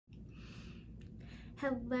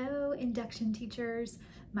Hello, Induction teachers.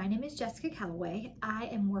 My name is Jessica Calloway. I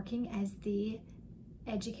am working as the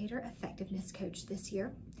Educator Effectiveness Coach this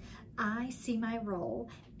year. I see my role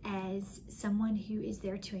as someone who is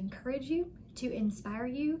there to encourage you, to inspire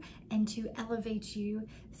you, and to elevate you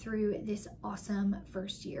through this awesome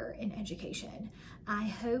first year in education. I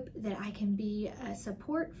hope that I can be a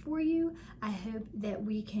support for you. I hope that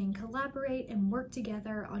we can collaborate and work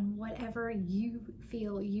together on whatever you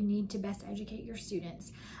feel you need to best educate your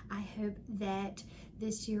students. I hope that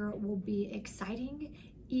this year will be exciting,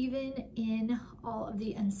 even in all of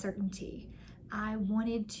the uncertainty. I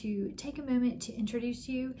wanted to take a moment to introduce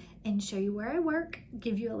you and show you where I work,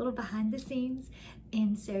 give you a little behind the scenes,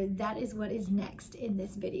 and so that is what is next in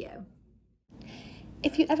this video.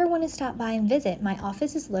 If you ever want to stop by and visit, my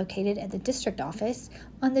office is located at the district office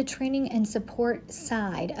on the training and support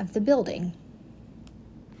side of the building.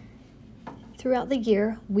 Throughout the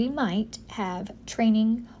year, we might have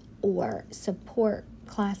training or support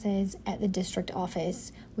classes at the district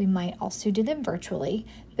office. We might also do them virtually,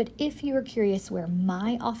 but if you are curious where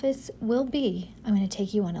my office will be, I'm going to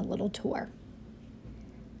take you on a little tour.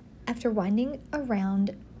 After winding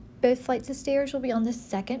around, both flights of stairs will be on the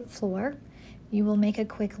second floor. You will make a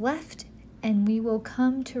quick left and we will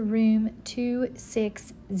come to room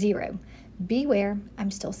 260. Beware,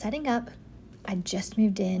 I'm still setting up. I just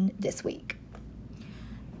moved in this week.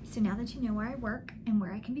 So now that you know where I work and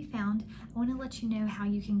where I can be found, I want to let you know how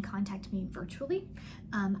you can contact me virtually.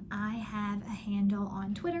 I have a handle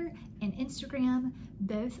on Twitter and Instagram.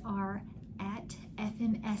 Both are at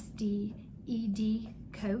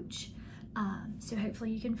FMSDEDcoach. So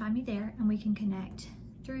hopefully you can find me there and we can connect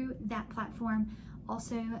through that platform.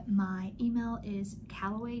 Also, my email is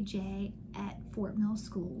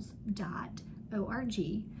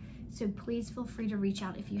callawayj@fortmillschools.org. So please feel free to reach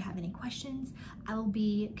out if you have any questions. I will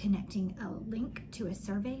be connecting a link to a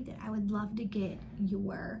survey that I would love to get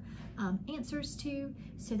your answers to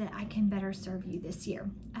so that I can better serve you this year.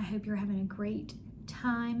 I hope you're having a great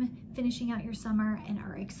time finishing out your summer and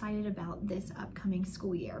are excited about this upcoming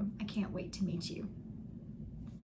school year. I can't wait to meet you.